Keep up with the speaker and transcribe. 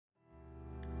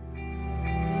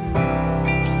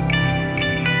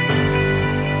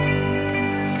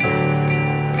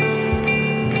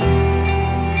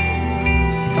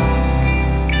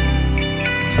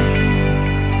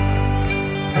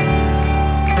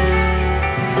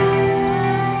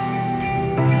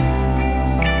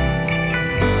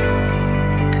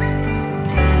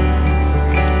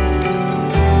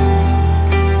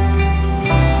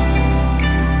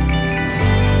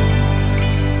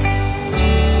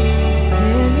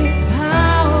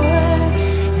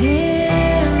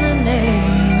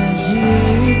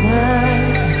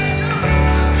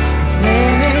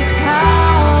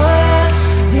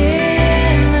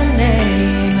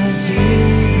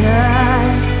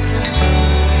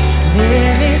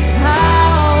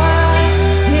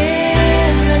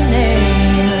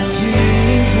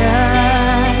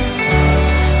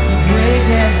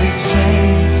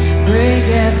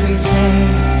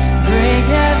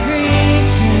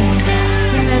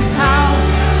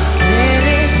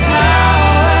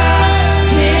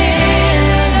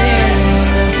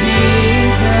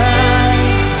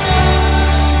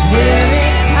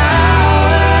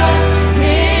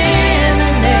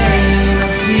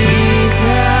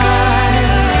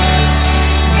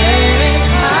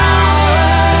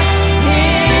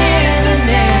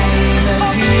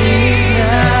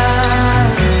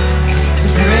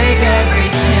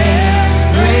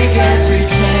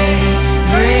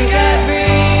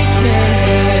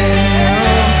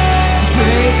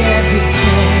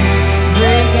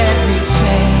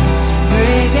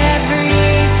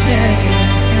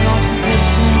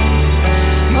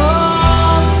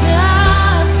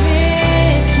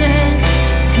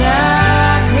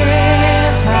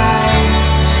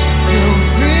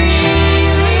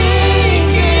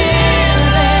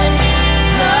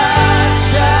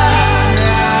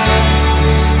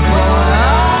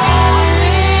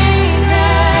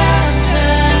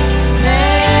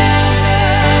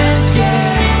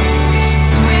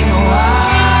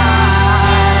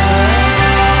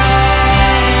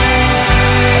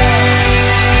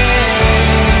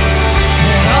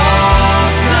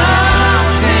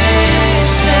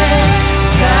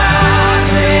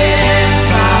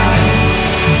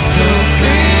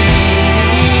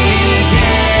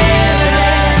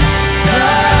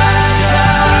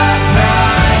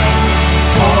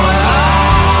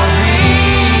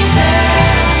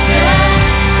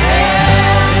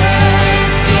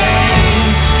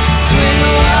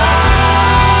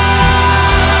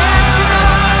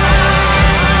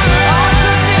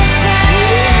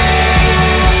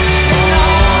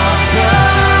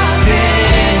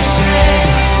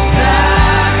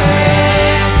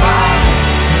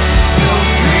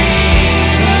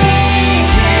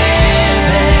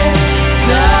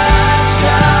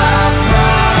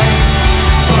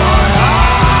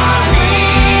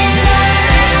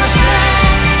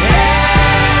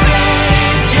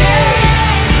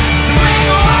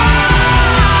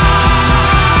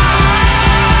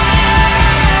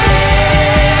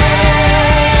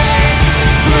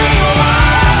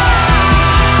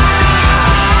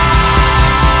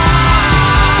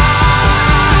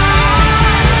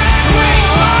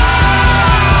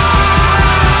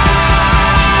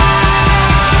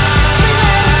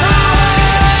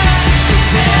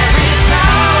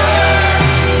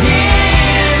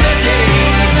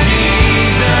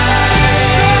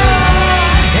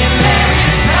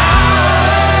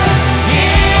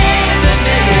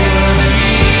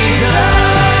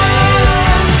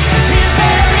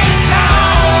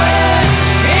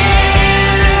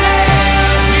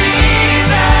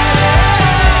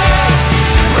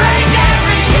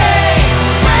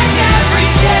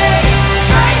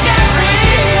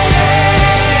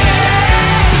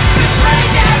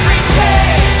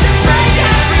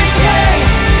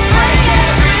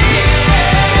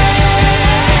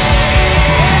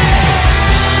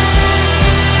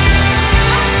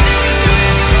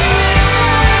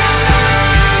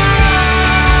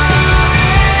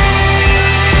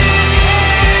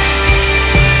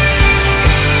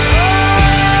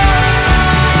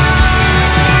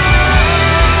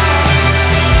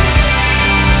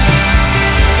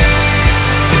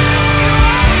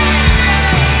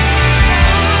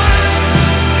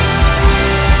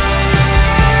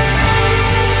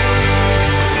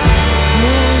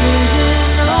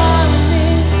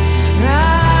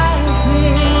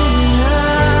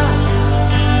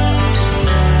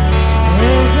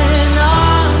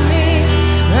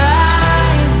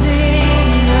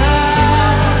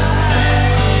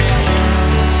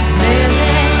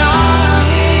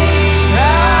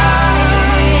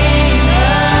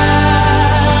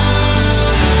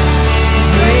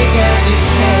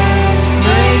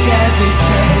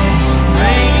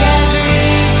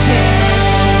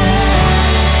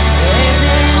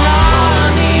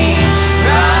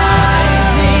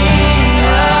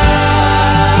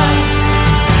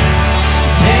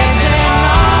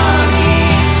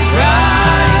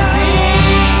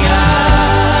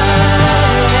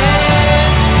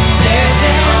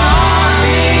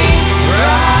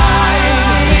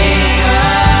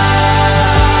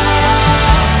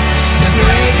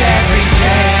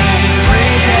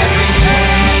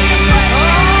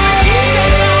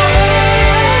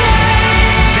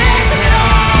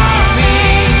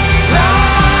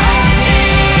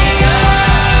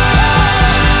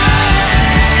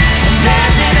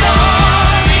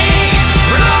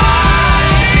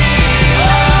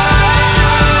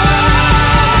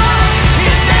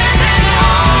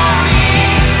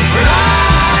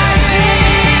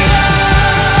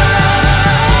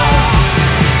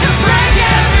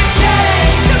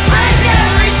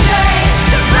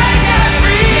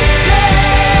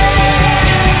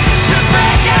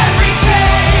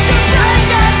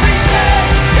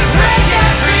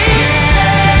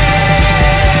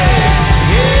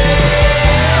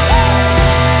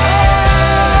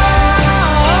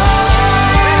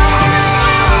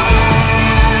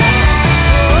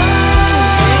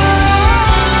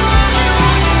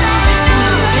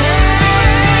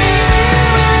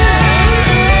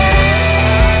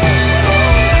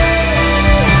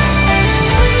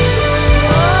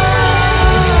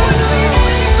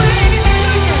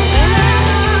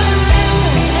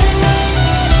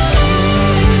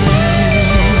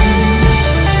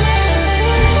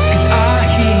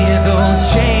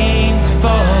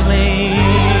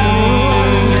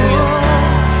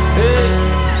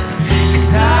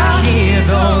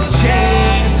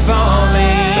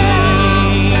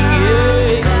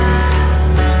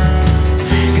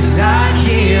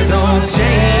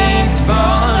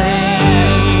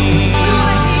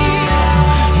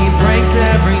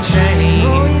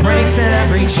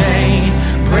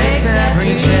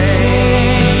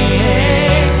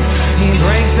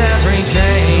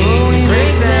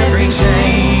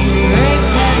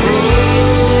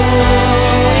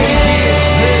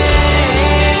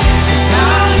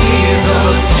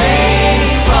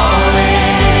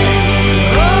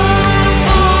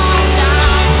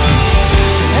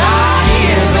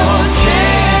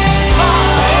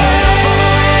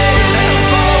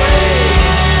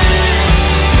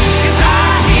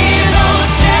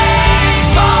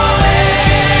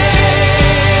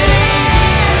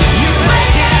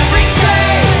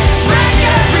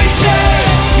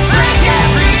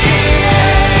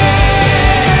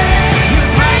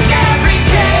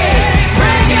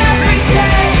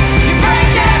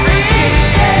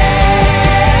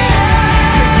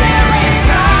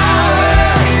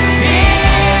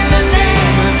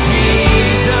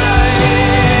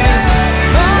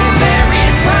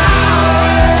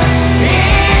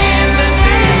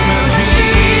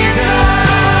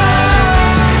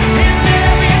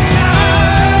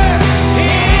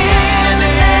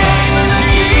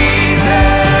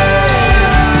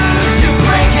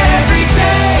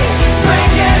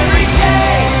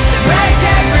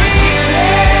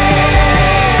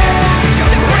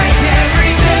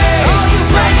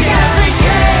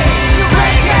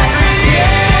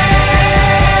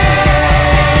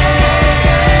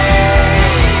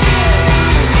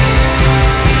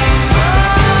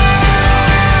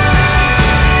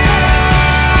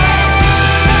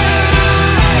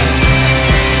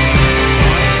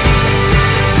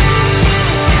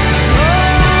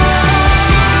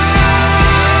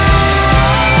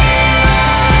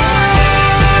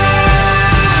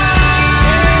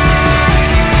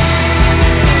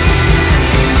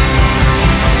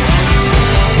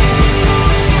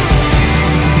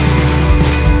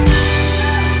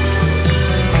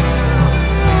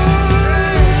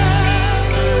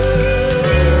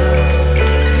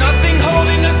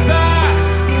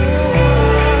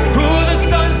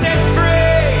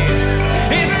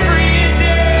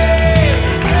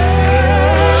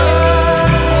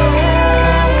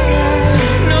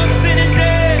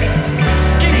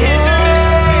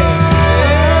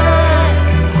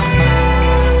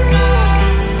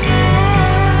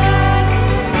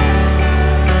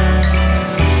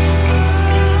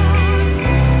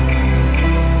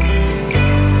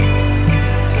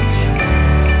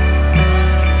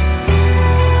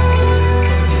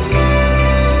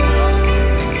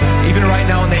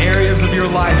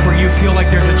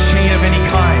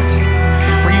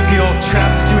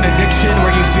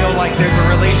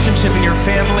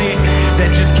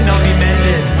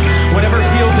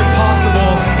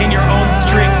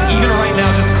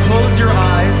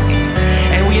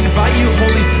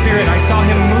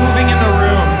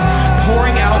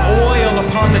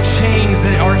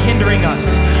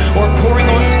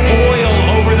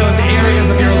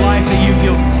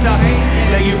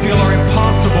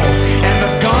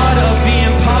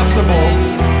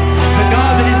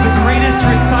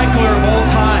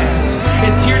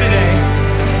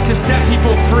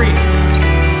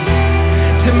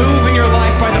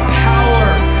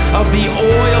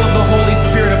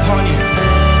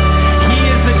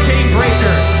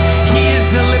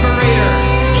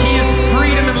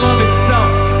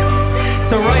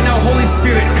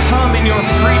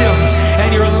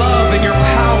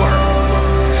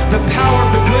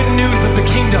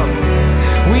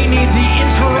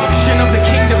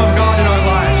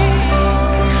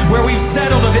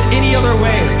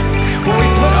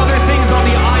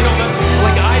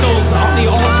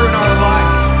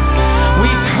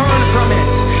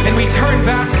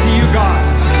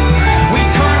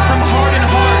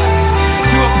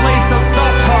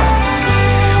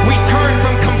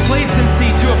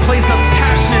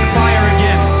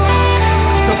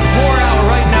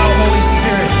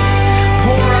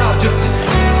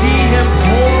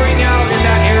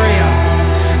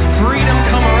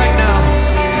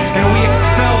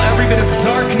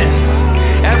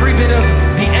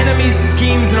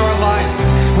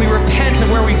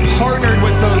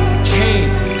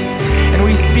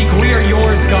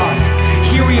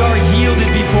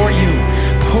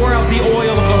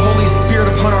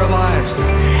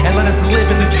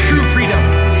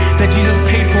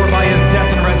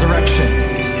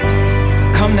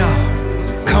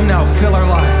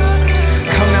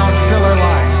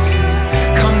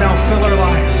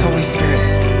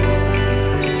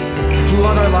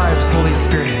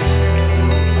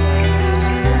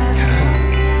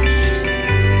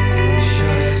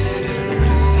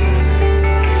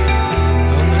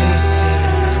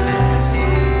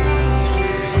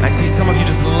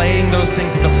laying those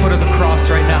things at the foot of the cross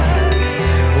right now.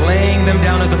 Laying them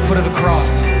down at the foot of the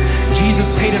cross. Jesus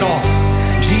paid it all.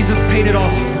 Jesus paid it all.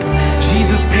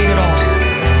 Jesus paid it all.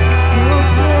 There's no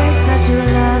place that your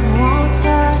love won't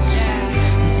touch.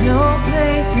 There's no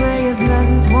place where your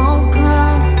presence won't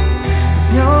come. There's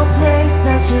no place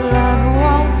that your love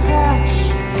won't touch.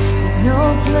 There's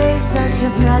no place that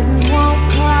your presence won't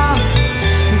come.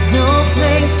 There's no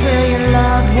place where your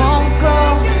love won't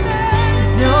go.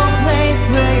 There's no place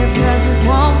where your presence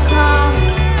won't come.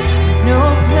 There's no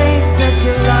place that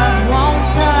your love won't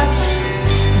touch.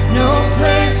 There's no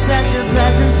place that your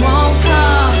presence won't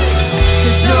come.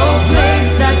 There's no place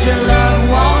that your love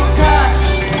won't touch.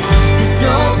 There's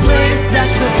no place that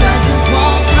your presence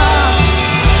won't come.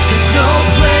 There's no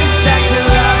place that your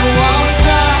love won't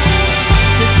touch.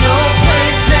 There's no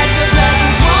place that your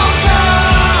presence won't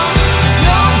come. There's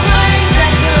no place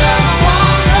that your love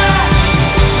won't touch.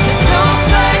 There's no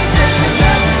place that your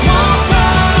presence won't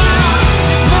come.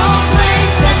 There's no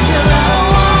place that your love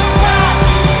won't touch.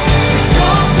 There's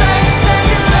no place that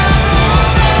your love won't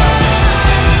go.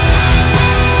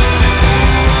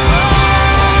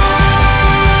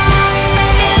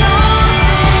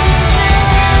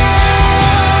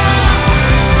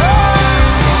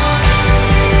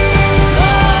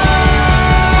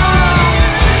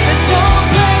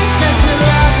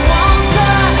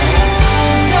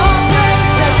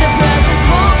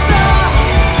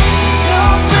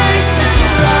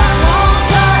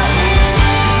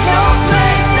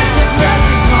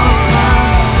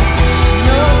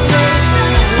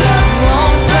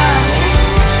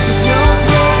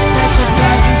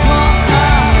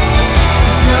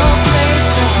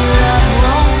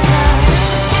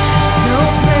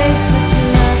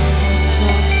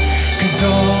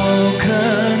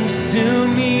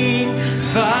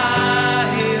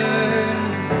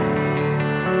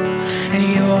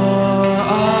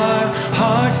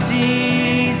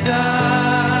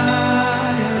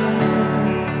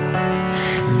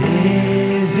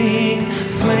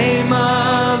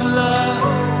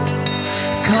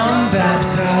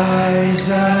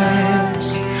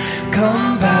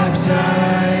 Come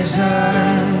baptize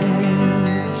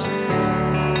us,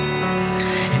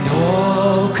 and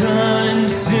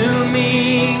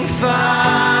all-consuming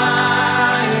fire,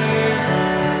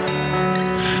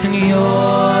 and you're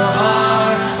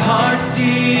our heart's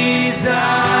desire,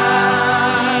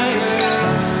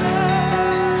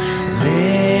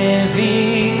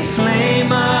 living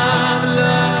flame of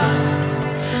love.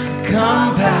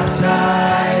 Come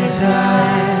baptize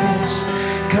us,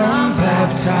 come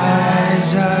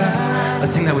baptize us.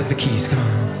 Let's sing that with the keys, come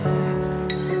on.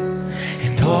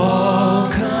 And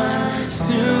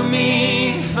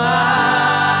all-consuming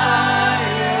fire,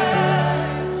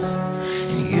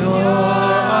 and you're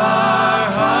our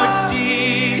heart's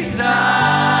desire,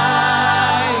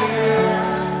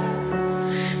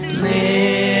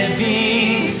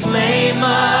 living flame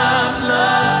of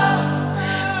love.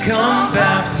 Come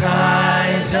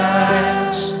baptize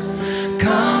us,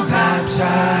 come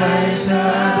baptize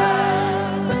us.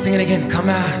 Let's sing it again. Come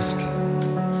ask.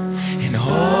 An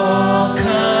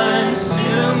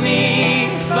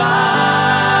all-consuming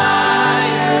fire,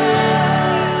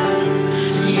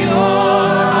 you're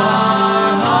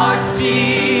our heart's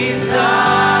desire,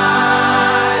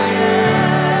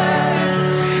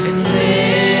 and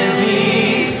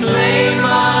living flame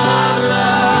of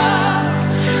love.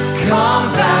 Come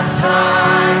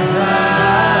baptize us.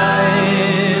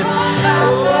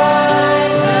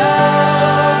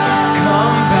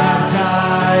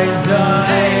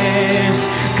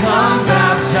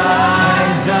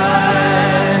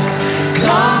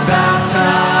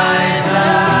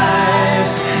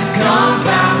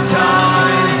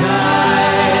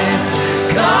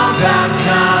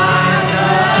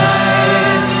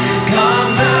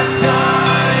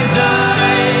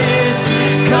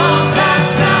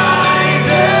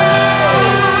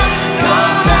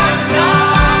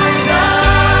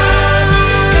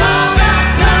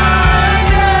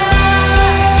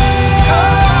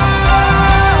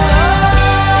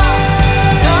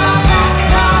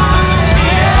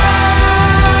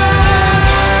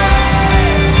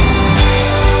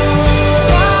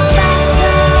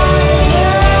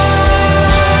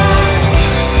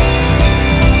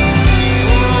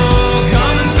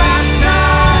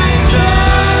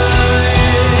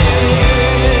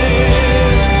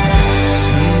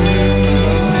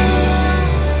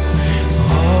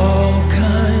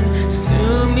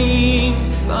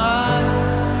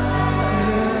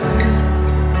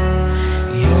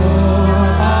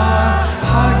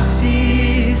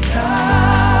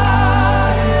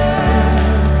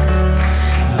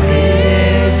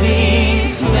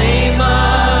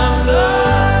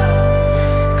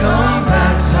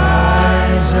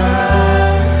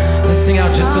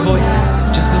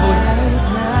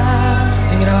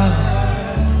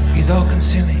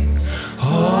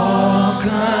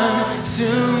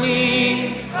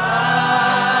 consuming fire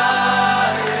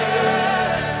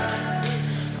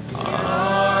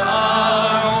are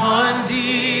our one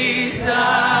desire.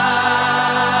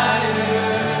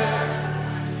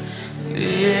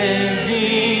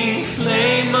 Living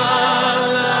flame of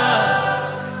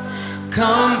love,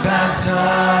 come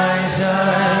baptize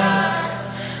us,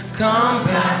 come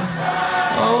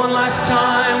baptize. Oh, one last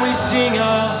time we sing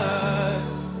all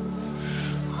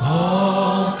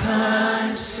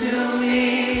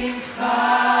consuming fire,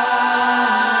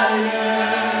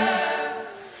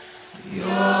 you're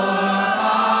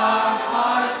our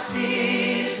heart's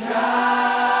desire.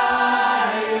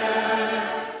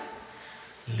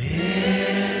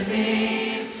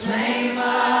 Living flame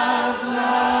of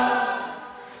love,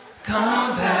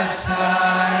 come baptize.